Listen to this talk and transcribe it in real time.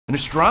An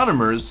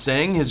astronomer is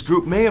saying his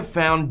group may have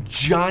found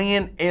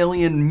giant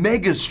alien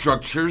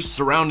megastructures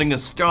surrounding a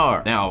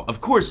star. Now, of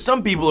course,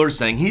 some people are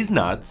saying he's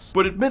nuts,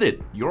 but admit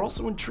it, you're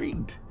also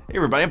intrigued. Hey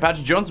everybody, I'm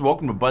Patrick Jones and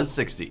welcome to Buzz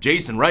 60.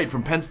 Jason Wright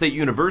from Penn State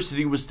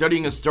University was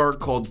studying a star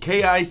called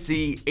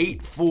KIC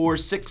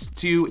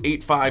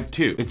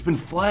 8462852. It's been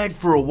flagged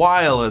for a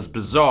while as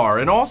bizarre,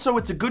 and also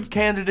it's a good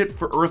candidate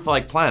for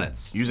Earth-like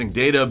planets. Using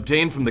data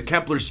obtained from the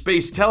Kepler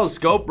Space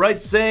Telescope,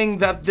 Wright's saying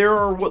that there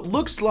are what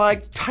looks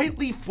like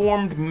tightly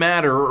formed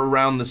matter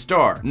around the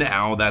star.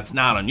 Now, that's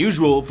not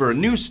unusual for a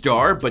new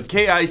star, but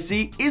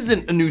KIC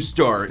isn't a new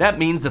star. That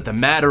means that the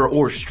matter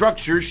or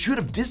structure should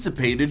have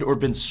dissipated or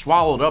been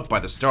swallowed up by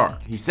the star.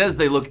 He says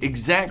they look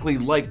exactly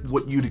like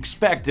what you'd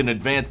expect an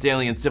advanced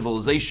alien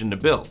civilization to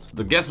build.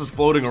 The guesses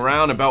floating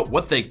around about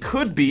what they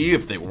could be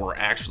if they were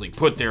actually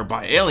put there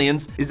by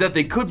aliens is that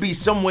they could be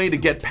some way to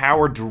get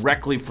power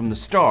directly from the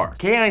star.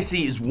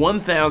 KIC is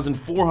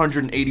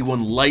 1,481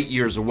 light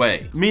years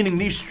away, meaning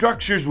these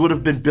structures would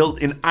have been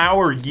built in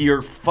our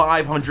year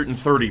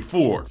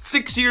 534,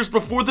 6 years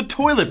before the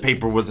toilet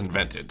paper was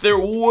invented. They're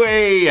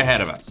way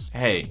ahead of us.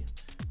 Hey,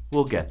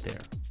 we'll get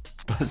there.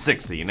 Buzz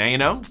 60, now you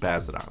know,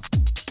 pass it on.